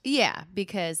 I guess. Yeah,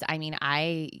 because I mean,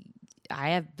 I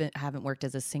haven't worked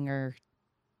as a singer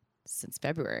since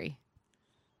February.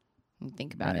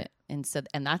 Think about right. it. And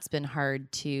that's been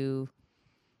hard to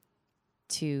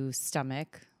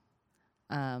stomach.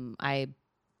 I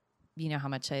how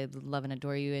much I love and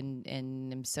adore you,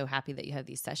 and I'm so happy that you have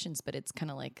these sessions, but it's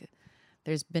kind of like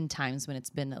there's been times when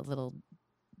it's been a little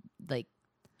like,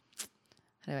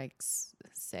 how do I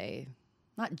say,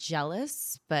 not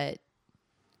jealous, but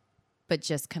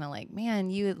just kind of like, man,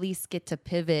 you at least get to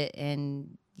pivot,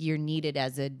 and you're needed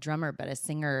as a drummer, but a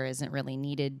singer isn't really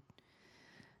needed.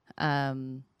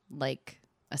 Like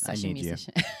a session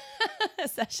musician. A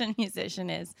session musician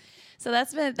is. So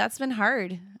that's been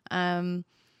hard.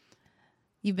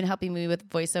 You've been helping me with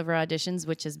voiceover auditions,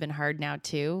 which has been hard now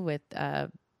too, with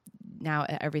now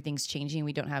everything's changing.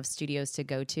 We don't have studios to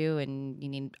go to, and you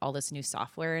need all this new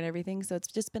software and everything. So it's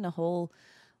just been a whole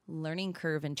learning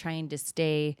curve and trying to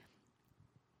stay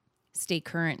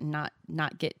current and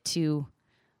not get too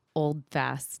old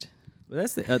fast. Well,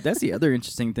 that's the other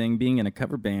interesting thing being in a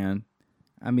cover band.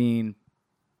 I mean,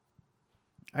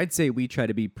 I'd say we try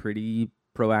to be pretty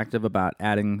proactive about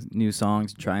adding new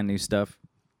songs, trying new stuff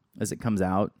as it comes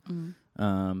out.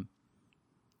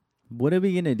 What are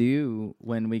we gonna do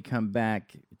when we come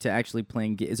back to actually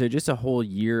playing? Is there just a whole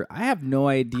year? I have no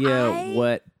idea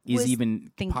what is was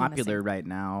even thinking the popular same. right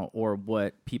now, or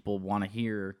what people want to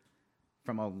hear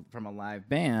from a live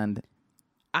band.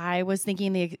 I was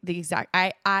thinking the exact.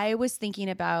 I was thinking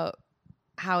about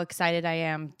how excited I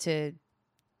am to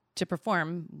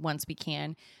perform once we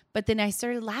can, but then I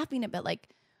started laughing at like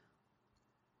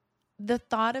the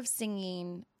thought of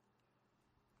singing.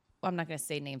 Well, I'm not going to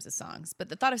say names of songs, but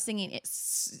the thought of singing a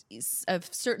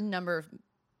certain number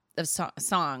of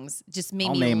songs just made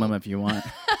I'll me name them if you want.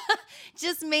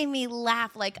 just made me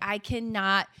laugh. Like I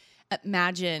cannot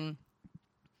imagine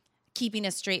keeping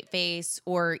a straight face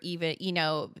or even,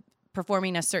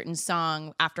 performing a certain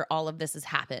song after all of this has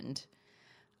happened.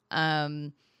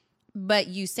 But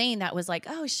you saying that was like,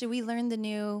 oh, should we learn the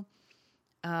new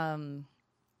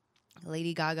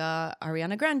Lady Gaga,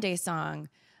 Ariana Grande song?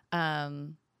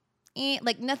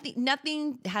 Like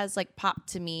nothing has like popped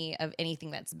to me of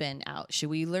anything that's been out. Should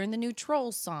we learn the new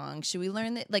Trolls song? Should we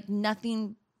learn that? Like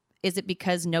nothing. Is it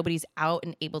because nobody's out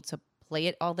and able to play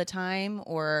it all the time,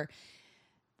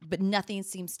 but nothing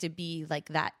seems to be like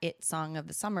that it song of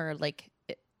the summer like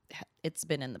it's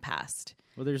been in the past.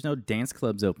 Well, there's no dance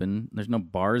clubs open. There's no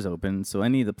bars open. So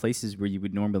any of the places where you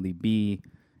would normally be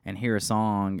and hear a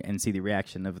song and see the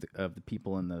reaction of the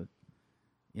people in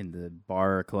the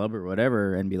bar or club or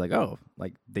whatever and be like, oh,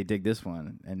 like they dig this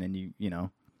one. And then you know.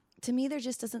 To me, there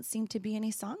just doesn't seem to be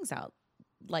any songs out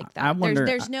like that. I wonder-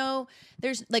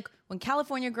 there's like when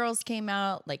California Girls came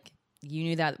out, like you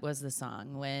knew that was the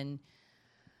song. When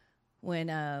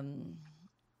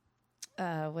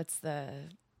what's the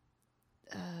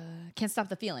Can't Stop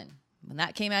the Feeling. When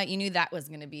that came out, you knew that was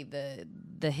going to be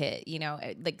the hit,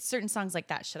 like certain songs like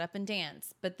that, Shut Up and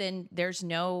Dance. But then there's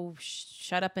no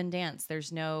Shut Up and Dance.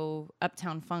 There's no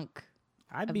Uptown Funk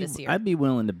this year. I'd be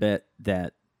willing to bet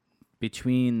that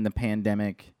between the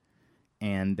pandemic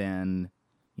and then,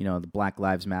 the Black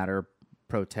Lives Matter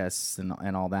protests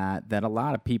and all that a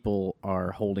lot of people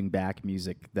are holding back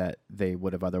music that they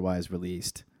would have otherwise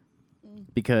released.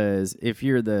 Because if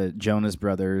you're the Jonas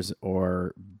Brothers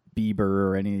or Bieber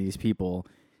or any of these people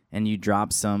and you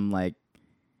drop some like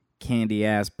candy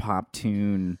ass pop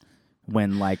tune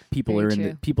when like people are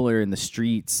in the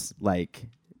streets, like,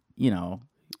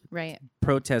 right,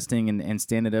 protesting and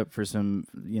standing up for some,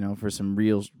 for some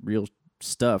real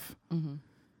stuff. Mm-hmm.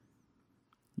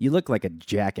 You look like a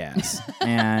jackass.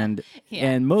 and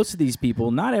Yeah. and most of these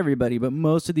people, not everybody, but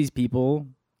most of these people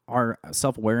are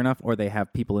self-aware enough, or they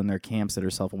have people in their camps that are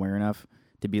self-aware enough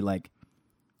to be like,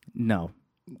 no,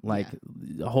 like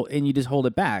and you just hold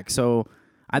it back. So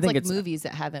I think like it's movies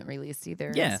that haven't released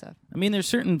either. yeah. And stuff. I mean, there's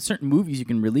certain movies you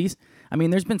can release. I mean,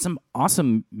 there's been some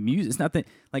awesome music. It's not that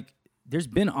like there's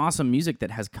been awesome music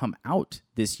that has come out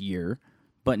this year,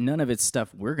 but none of it's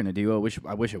stuff we're gonna do. I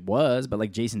wish it was, but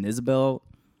like Jason Isbell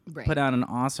Right. put out an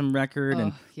awesome record,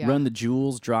 and yeah. Run the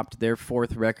Jewels dropped their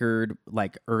 4th record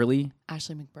like early.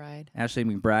 Ashley McBride. Ashley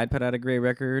McBride put out a great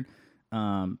record.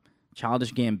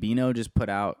 Childish Gambino just put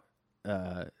out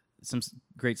some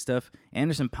great stuff.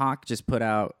 Anderson .Paak just put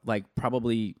out like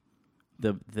probably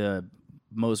the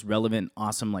most relevant,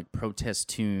 awesome like protest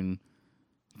tune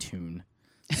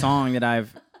song that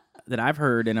I've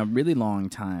heard in a really long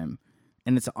time,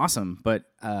 and it's awesome. But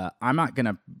I'm not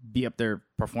gonna be up there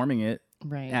performing it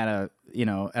Right. at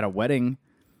a wedding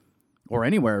or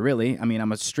anywhere really. I mean,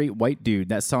 I'm a straight white dude.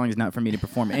 That song is not for me to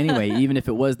perform anyway, even if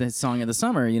it was the song of the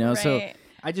summer, So Right.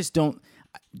 I just don't.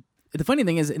 The funny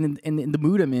thing is, in the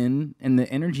mood I'm in and the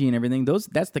energy and everything,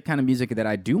 that's the kind of music that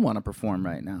I do want to perform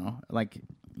right now. Like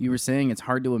you were saying, it's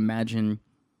hard to imagine.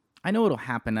 I know it'll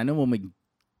happen. I know when we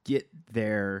get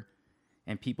there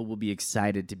and people will be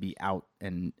excited to be out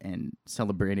and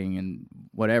celebrating and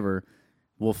whatever,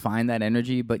 we'll find that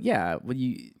energy. But yeah,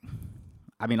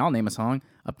 I'll name a song,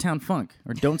 Uptown Funk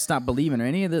or Don't Stop Believing, or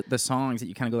any of the songs that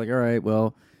you kind of go like, all right,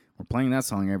 well, we're playing that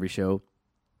song every show.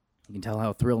 You can tell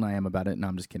how thrilled I am about it. No,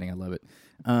 I'm just kidding. I love it.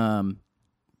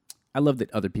 I love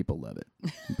that other people love it.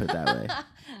 Put it that way.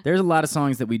 There's a lot of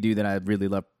songs that we do that I really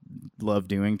love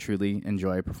doing, truly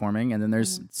enjoy performing. And then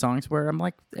there's songs where I'm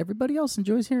like, everybody else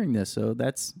enjoys hearing this, so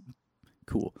that's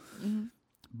cool. Mm-hmm.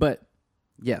 But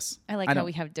yes. I like I how don't-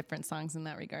 we have different songs in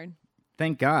that regard.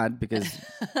 Thank God, because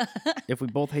if we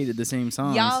both hated the same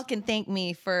songs. Y'all can thank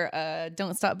me for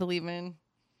Don't Stop Believing.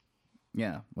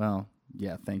 Yeah. Well,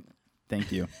 yeah. Thank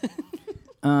you.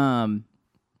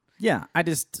 Yeah.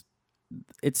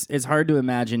 It's hard to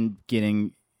imagine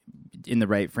getting in the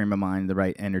right frame of mind, the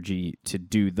right energy to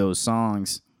do those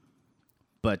songs.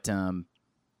 But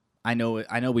I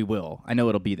know we will. I know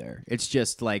it'll be there. It's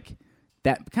just like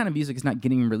that kind of music is not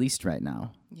getting released right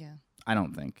now. Yeah. I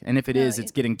don't think. And if it is,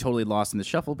 it's getting totally lost in the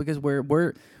shuffle because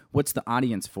what's the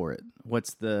audience for it?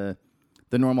 What's the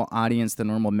normal audience, the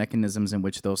normal mechanisms in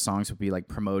which those songs would be like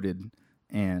promoted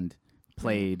and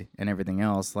played and everything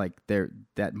else? Like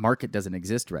that market doesn't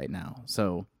exist right now.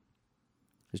 So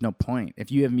there's no point.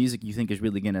 If you have music you think is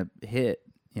really going to hit,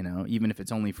 even if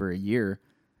it's only for a year,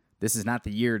 this is not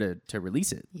the year to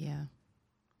release it. Yeah.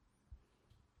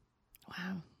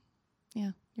 Wow.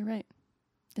 Yeah, you're right.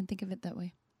 Didn't think of it that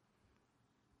way.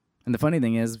 And the funny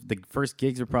thing is, the first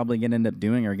gigs we're probably going to end up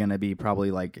doing are going to be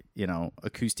probably like,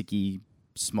 acoustic-y,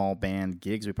 small band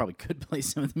gigs. We probably could play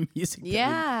some of the music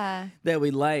that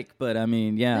we like. But, I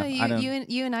mean, yeah. No,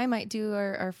 you and I might do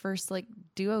our first, like,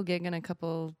 duo gig in a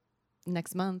couple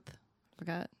next month.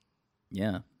 Forgot.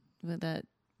 Yeah. With that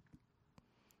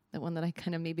one that I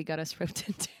kind of maybe got us roped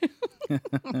into.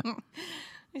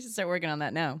 I should start working on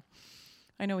that now.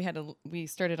 I know we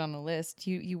started on a list.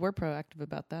 You were proactive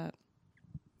about that.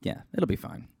 Yeah, it'll be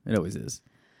fine. It always is.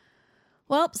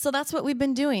 Well, so that's what we've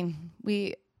been doing.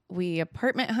 We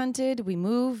apartment hunted, we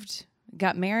moved,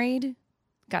 got married,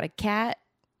 got a cat.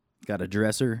 Got a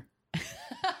dresser.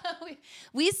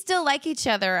 We still like each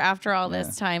other after all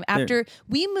this time. After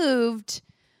we moved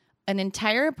an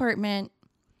entire apartment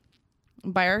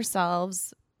by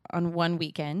ourselves on one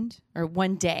weekend or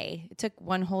one day. It took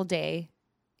one whole day.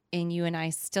 And you and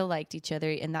I still liked each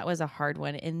other, and that was a hard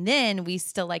one. And then we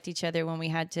still liked each other when we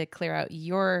had to clear out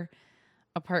your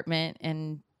apartment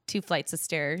and 2 flights of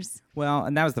stairs. Well,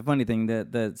 and that was the funny thing,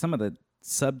 that some of the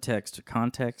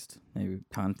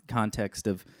context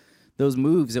of those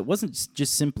moves, it wasn't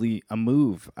just simply a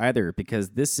move either,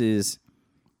 because this is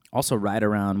also right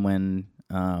around when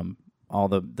all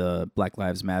the Black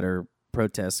Lives Matter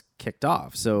protests kicked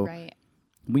off. So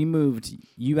we moved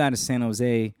you out of San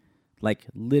Jose like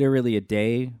literally a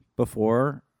day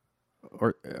before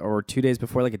or 2 days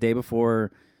before, like a day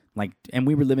before, like, and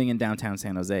we were living in downtown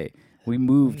San Jose. We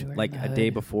moved like a day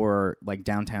before, like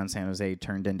downtown San Jose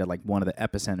turned into like one of the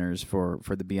epicenters for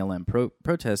the BLM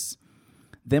protests.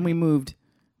 Then we moved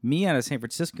me out of San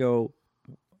Francisco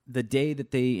the day that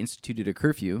they instituted a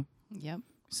curfew. Yep.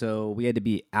 So we had to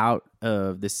be out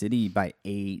of the city by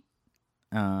 8.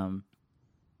 So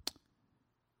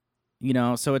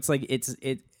it's like it's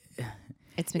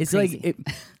crazy. Like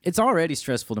it's already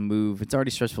stressful to move. It's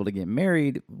already stressful to get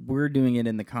married. We're doing it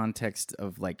in the context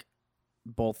of like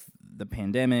both the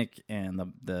pandemic and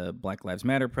the Black Lives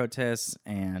Matter protests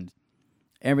and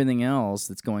everything else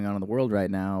that's going on in the world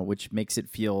right now, which makes it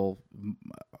feel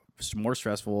more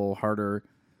stressful, harder.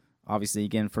 Obviously,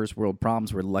 again, first world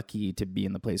problems. We're lucky to be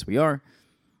in the place we are,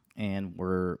 and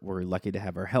we're lucky to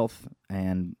have our health,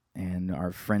 and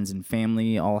our friends and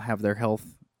family all have their health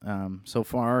so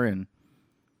far, and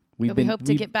we hope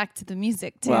to get back to the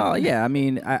music too. Well, yeah, I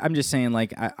mean, I'm just saying,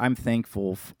 like, I'm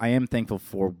thankful. I am thankful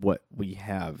for what we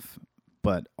have,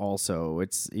 but also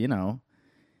it's, I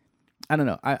don't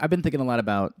know. I've been thinking a lot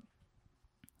about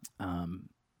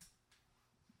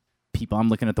people. I'm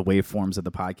looking at the waveforms of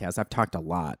the podcast. I've talked a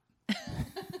lot.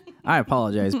 I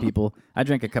apologize, people. I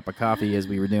drank a cup of coffee as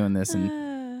we were doing this,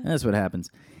 and that's what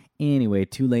happens. Anyway,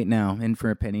 too late now. In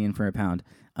for a penny, in for a pound.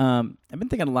 I've been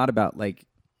thinking a lot about, like,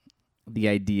 the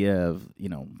idea of,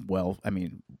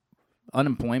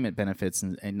 unemployment benefits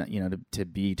and to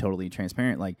be totally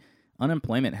transparent, like,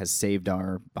 unemployment has saved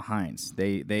our behinds.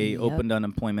 They opened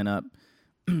unemployment up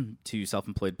to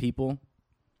self-employed people,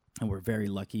 and we're very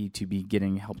lucky to be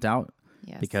getting helped out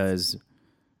because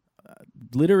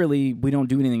literally we don't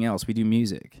do anything else. We do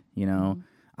music,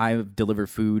 I deliver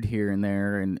food here and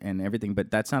there and everything,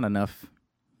 but that's not enough.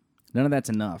 None of that's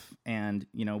enough. And,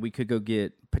 we could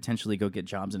potentially go get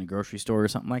jobs in a grocery store or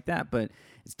something like that, but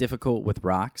it's difficult with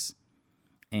rocks.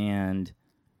 And,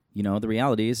 the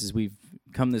reality is we've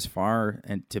come this far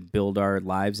and to build our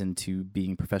lives into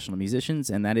being professional musicians,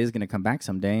 and that is going to come back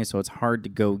someday. So it's hard to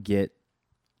go get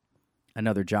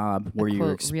another job where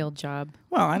you're real job.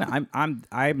 Well,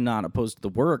 I'm not opposed to the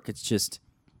work. It's just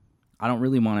I don't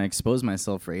really want to expose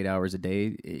myself for 8 hours a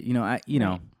day.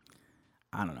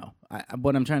 I don't know.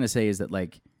 What I'm trying to say is that,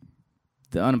 like,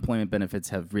 the unemployment benefits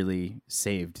have really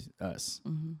saved us.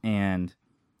 Mm-hmm. And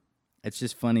it's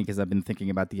just funny because I've been thinking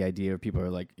about the idea of people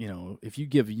are like, if you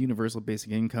give universal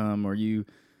basic income or you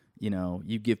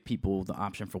give people the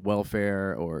option for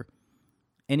welfare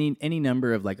any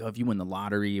number of like, oh, if you win the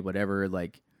lottery, whatever,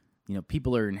 like, you know,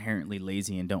 people are inherently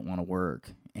lazy and don't want to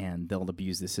work, and they'll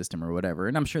abuse the system or whatever.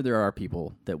 And I'm sure there are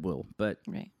people that will, but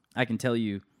Right. I can tell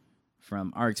you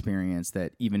from our experience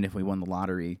that even if we won the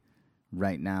lottery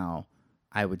right now,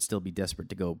 I would still be desperate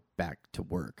to go back to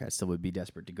work. I still would be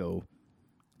desperate to go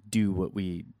do what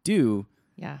we do.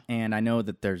 Yeah. And I know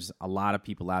that there's a lot of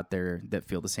people out there that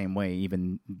feel the same way,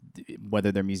 even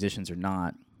whether they're musicians or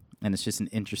not. And it's just an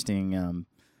interesting,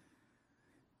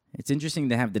 it's interesting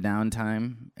to have the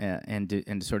downtime and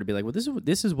to sort of be like, well,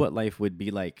 this is what life would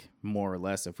be like more or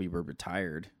less if we were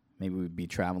retired. Maybe we'd be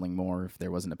traveling more if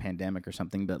there wasn't a pandemic or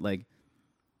something. But like,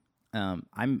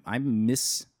 I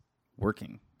miss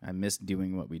working. I miss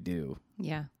doing what we do.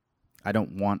 Yeah. I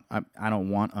don't want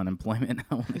unemployment.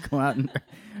 I want to go out and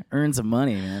earn some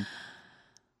money, man.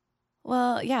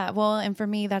 Well, yeah. Well, and for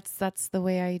me, that's the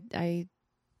way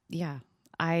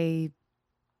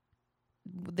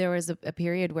there was a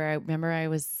period where I remember I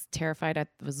was terrified I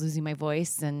was losing my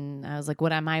voice, and I was like,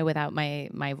 what am I without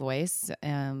my voice?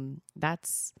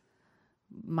 That's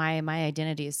my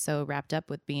identity is so wrapped up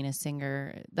with being a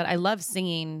singer that I love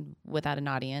singing without an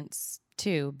audience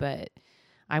too, but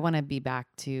I want to be back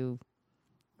to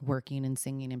working and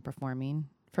singing and performing.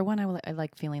 For one, I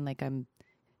like feeling like I'm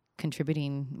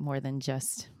contributing more than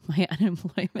just my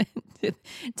unemployment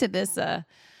to this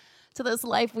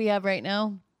life we have right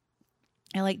now.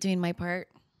 I like doing my part.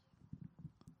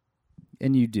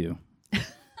 And you do.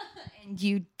 And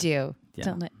you do. Yeah.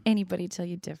 Don't let anybody tell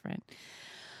you different.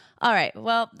 All right.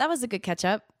 Well, that was a good catch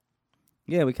up.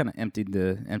 Yeah, we kind of emptied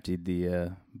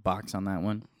the box on that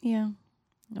one. Yeah.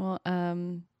 Well,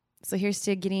 so here's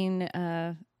to getting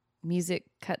music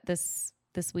cut this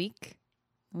week.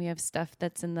 We have stuff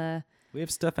that's in the. We have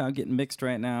stuff out getting mixed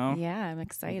right now. Yeah, I'm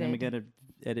excited. And we got to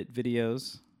edit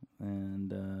videos,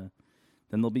 and then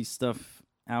there'll be stuff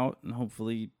out, and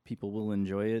hopefully people will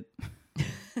enjoy it.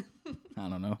 I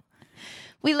don't know.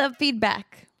 We love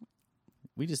feedback.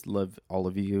 We just love all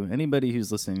of you. Anybody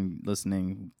who's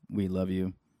listening, we love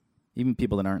you. Even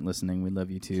people that aren't listening, we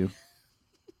love you too.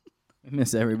 We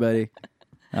miss everybody.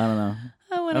 I don't know.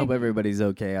 I hope everybody's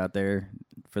okay out there,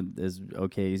 for as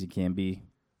okay as you can be.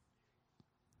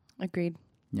 Agreed.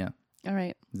 Yeah. All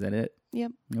right. Is that it?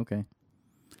 Yep. Okay.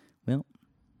 Well,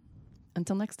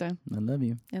 Until next time. I love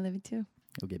you. I love you too.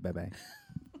 Okay, bye-bye.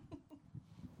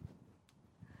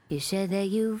 You said that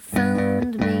you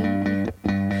found me,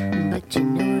 but you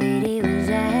know that it was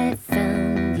I found